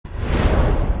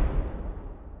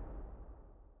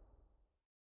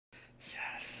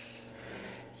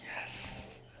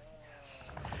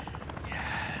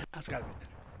That's got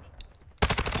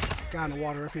guy in the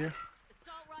water up here.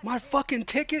 My fucking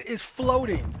ticket is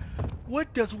floating.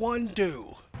 What does one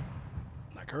do?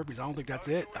 Like herpes, I don't think that's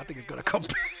it. I think it's gonna come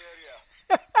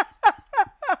back.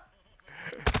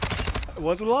 I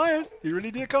wasn't lying. He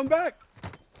really did come back.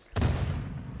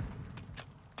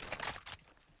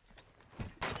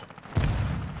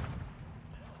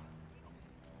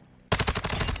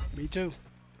 Me too.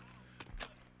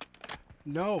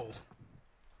 No.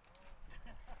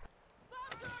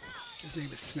 His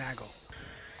name is Snaggle.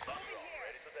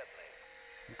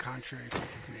 And contrary to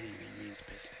his name, he means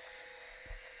business.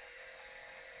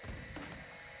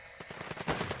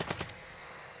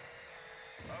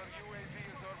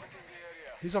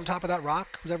 He's on top of that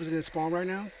rock. Whoever's in his spawn right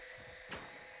now.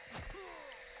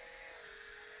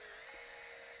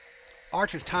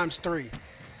 Archers times 3.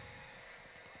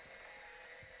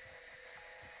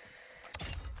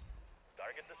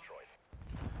 Target destroyed.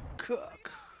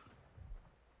 Cook.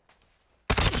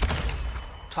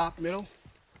 Top, middle.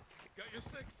 Got your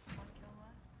 6.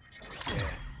 Yeah.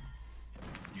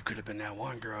 You could have been that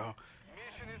one, girl.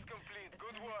 Mission is complete.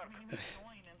 Good work.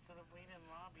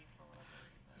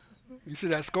 You see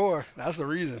that score? That's the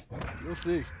reason. You'll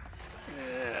see.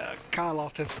 Yeah, Khan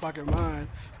lost his fucking mind.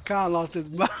 Khan lost his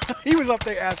mind. He was up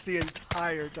there ass the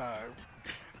entire time.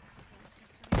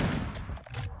 I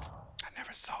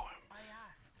never saw him.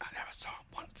 I never saw him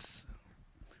once.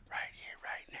 Right here,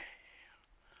 right now.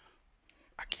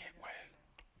 I can't wait.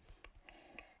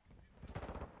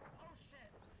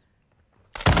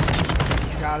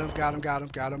 Got him, got him, got him,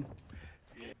 got him.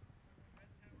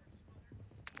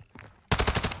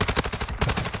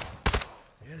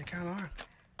 Yeah, they kind of are.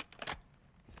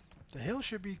 The hill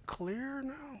should be clear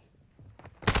now.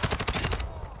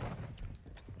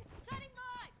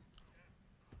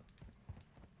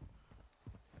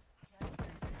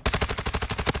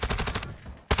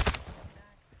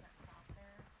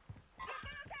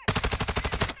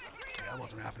 Yeah, that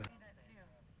wasn't happening.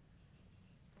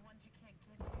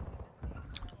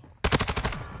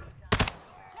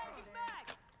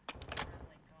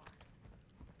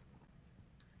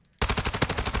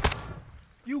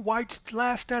 You white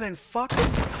last that and fuck it.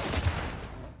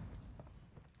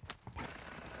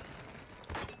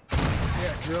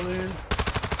 Yeah, drill in.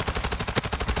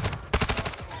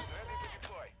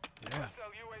 Yeah.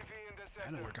 That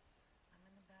didn't work out.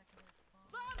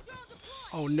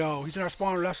 Oh no, he's in our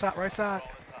spawner, left side, right side.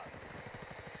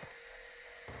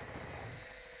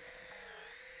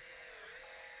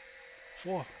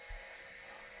 Full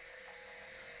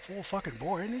fucking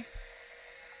bore, isn't he?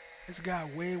 There's a guy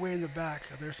way in the back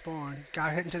of their spawn. Guy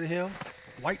heading to the hill.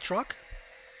 White truck.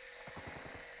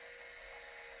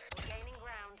 We're gaining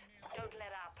ground. Don't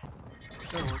let up.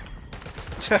 That'll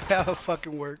work. That'll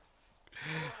fucking work.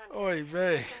 Oy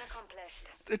vey. Mission accomplished.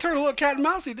 It turned a little cat and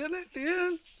mousey, didn't it? At the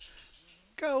end.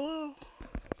 Got a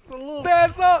little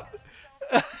ass up.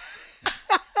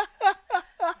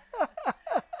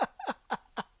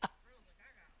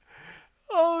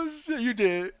 Oh shit, you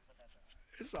did.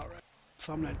 It's alright.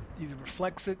 Something that either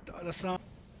reflects it or the sun.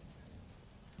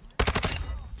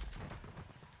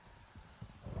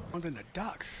 More than the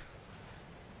ducks.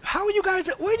 How are you guys?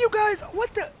 Where you guys?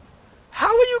 What the? How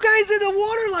are you guys in the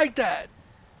water like that?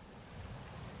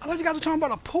 I thought you guys were talking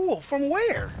about a pool. From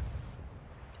where?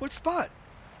 What spot?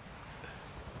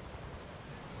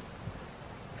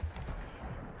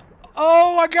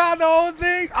 Oh my god, the whole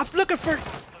thing! I'm looking for...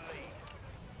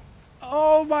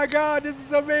 Oh my god, this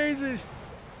is amazing!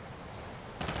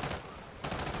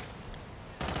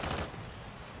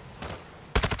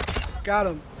 Got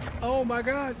him. Oh my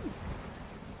god.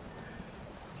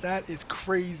 That is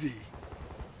crazy.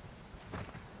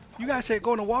 You guys said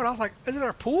go in the water. I was like, is it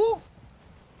our pool?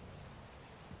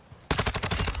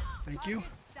 Thank you.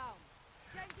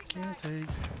 Can't take.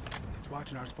 He's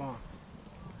watching our spawn.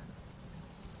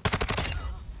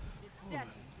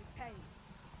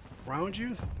 Round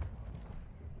you?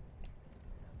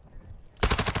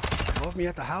 Above me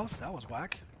at the house? That was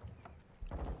whack.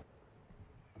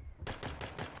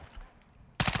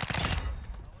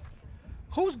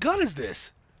 Whose gun is this?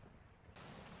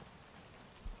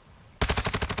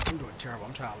 I'm doing terrible.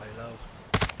 I'm trying to lay low.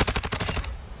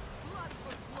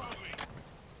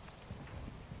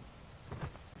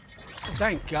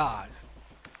 Thank God.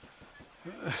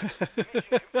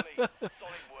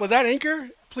 Was that Anchor?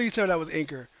 Please tell that was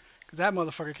Anchor. Because that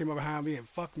motherfucker came up behind me and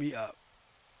fucked me up.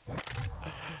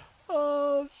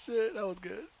 Oh, shit. That was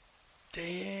good.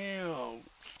 Damn.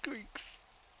 Squeaks.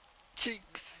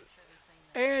 Cheeks.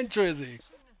 And Drizzy.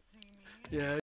 Yeah.